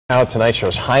Now tonight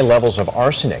shows high levels of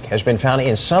arsenic has been found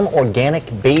in some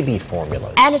organic baby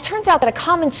formulas. And it turns out that a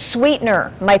common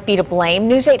sweetener might be to blame.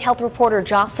 News 8 health reporter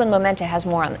Jocelyn Momenta has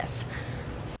more on this.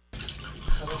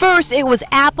 First, it was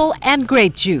apple and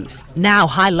grape juice. Now,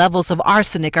 high levels of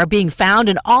arsenic are being found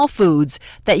in all foods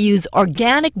that use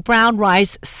organic brown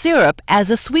rice syrup as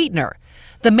a sweetener.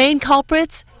 The main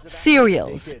culprits?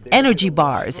 Cereals, energy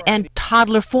bars, and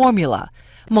toddler formula.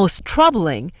 Most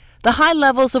troubling, the high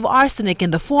levels of arsenic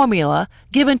in the formula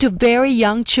given to very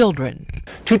young children.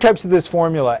 Two types of this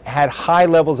formula had high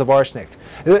levels of arsenic.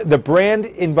 The brand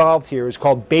involved here is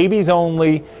called Babies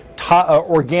Only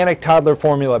Organic Toddler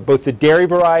Formula. Both the dairy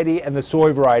variety and the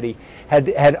soy variety had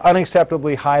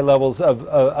unacceptably high levels of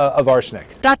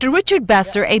arsenic. Dr. Richard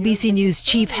Besser, ABC News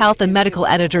chief health and medical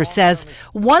editor, says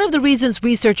one of the reasons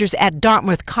researchers at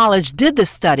Dartmouth College did this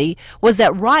study was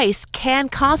that rice can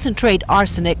concentrate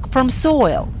arsenic from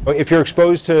soil. If you're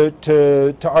exposed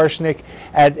to arsenic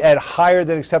at higher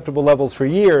than acceptable levels for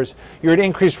years, you're at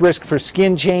increased risk for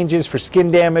skin changes, for skin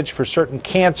damage, for certain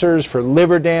cancers, for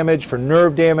liver damage, for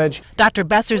nerve damage. Dr.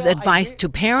 Besser's advice to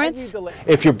parents?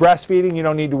 If you're breastfeeding, you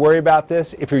don't need to worry about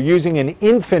this. If you're using an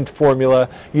infant formula,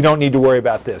 you don't need to worry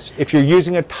about this. If you're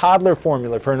using a toddler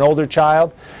formula for an older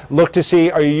child, look to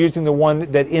see, are you using the one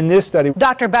that in this study?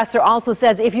 Dr. Besser also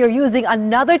says if you're using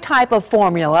another type of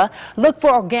formula, look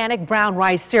for organic brown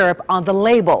rice syrup on the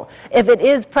label. If it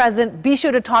is present, be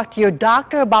sure to talk to your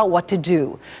doctor about what to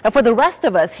do. And for the rest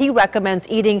of us, he recommends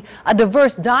eating a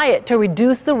diverse diet to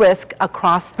reduce the risk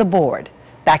across the board.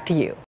 Back to you.